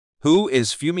Who is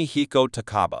Fumihiko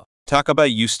Takaba?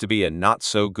 Takaba used to be a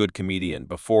not-so-good comedian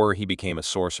before he became a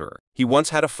sorcerer. He once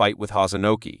had a fight with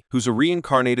Hazenoki, who's a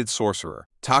reincarnated sorcerer.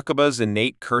 Takaba's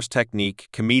innate curse technique,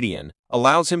 comedian,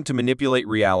 allows him to manipulate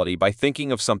reality by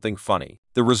thinking of something funny.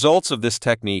 The results of this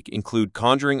technique include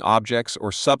conjuring objects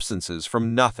or substances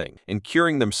from nothing and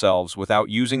curing themselves without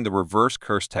using the reverse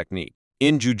curse technique.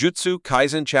 In Jujutsu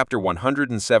Kaisen Chapter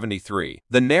 173,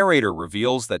 the narrator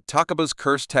reveals that Takaba's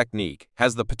curse technique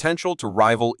has the potential to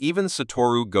rival even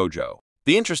Satoru Gojo.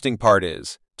 The interesting part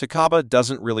is, Takaba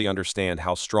doesn't really understand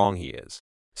how strong he is.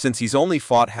 Since he's only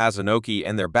fought Hazenoki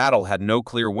and their battle had no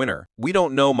clear winner, we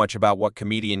don't know much about what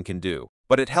comedian can do,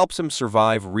 but it helps him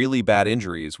survive really bad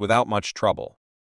injuries without much trouble.